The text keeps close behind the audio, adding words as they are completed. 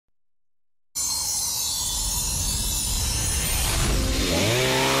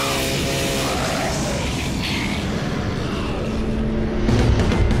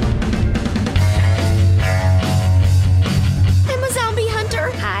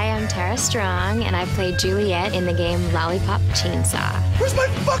Strong, and I played Juliet in the game Lollipop Chainsaw. Where's my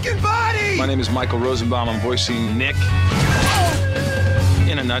fucking body? My name is Michael Rosenbaum. I'm voicing Nick.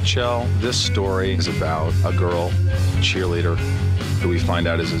 In a nutshell, this story is about a girl, cheerleader, who we find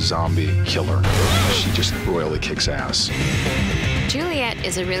out is a zombie killer. She just royally kicks ass. Juliet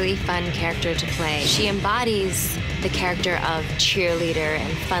is a really fun character to play. She embodies the character of cheerleader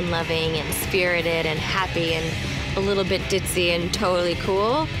and fun-loving and spirited and happy and a little bit ditzy and totally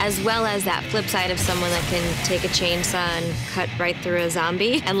cool, as well as that flip side of someone that can take a chainsaw and cut right through a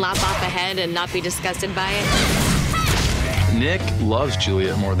zombie and lop off a head and not be disgusted by it. Nick loves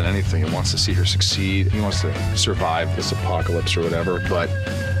Juliet more than anything and wants to see her succeed. He wants to survive this apocalypse or whatever, but,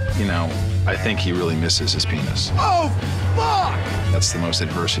 you know, I think he really misses his penis. Oh, fuck! That's the most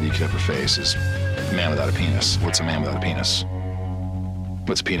adversity you could ever face, is a man without a penis. What's a man without a penis?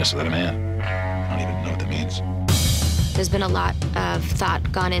 What's a penis without a man? I don't even know what that means. There's been a lot of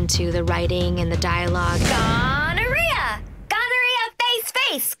thought gone into the writing and the dialogue. Gonorrhea! Gonorrhea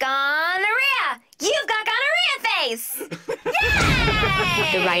face! Gonorrhea! You've got gonorrhea face!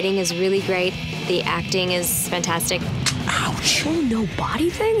 Yay! The writing is really great. The acting is fantastic. Ouch! Oh, no body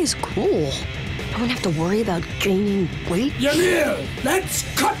thing is cool. I don't have to worry about gaining weight. Ymir, let's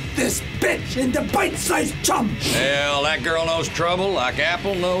cut this bitch into bite-sized chunks! Hell, that girl knows trouble like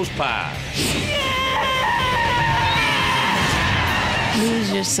apple knows pie.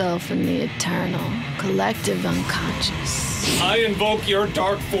 Lose yourself in the eternal, collective unconscious. I invoke your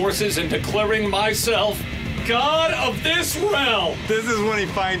dark forces in declaring myself God of this realm. This is when he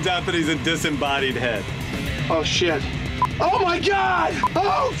finds out that he's a disembodied head. Oh, shit. Oh, my God!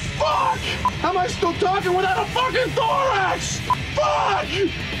 Oh, fuck! How am I still talking without a fucking thorax? Fuck!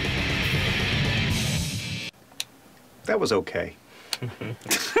 That was okay.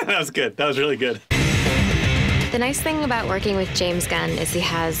 That was good. That was really good. The nice thing about working with James Gunn is he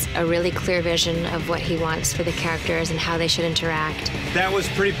has a really clear vision of what he wants for the characters and how they should interact. That was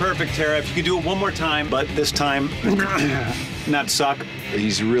pretty perfect, Tara. If you could do it one more time, but this time, not suck.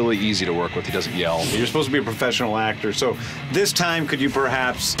 He's really easy to work with. He doesn't yell. You're supposed to be a professional actor, so this time could you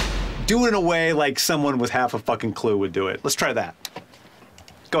perhaps do it in a way like someone with half a fucking clue would do it? Let's try that.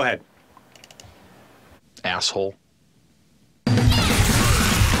 Go ahead. Asshole.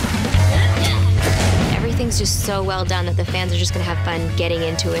 Everything's just so well done that the fans are just gonna have fun getting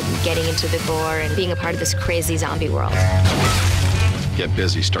into it and getting into the gore and being a part of this crazy zombie world. Get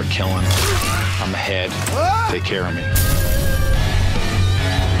busy, start killing. I'm the head. Take care of me.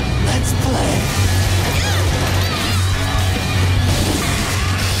 Let's play!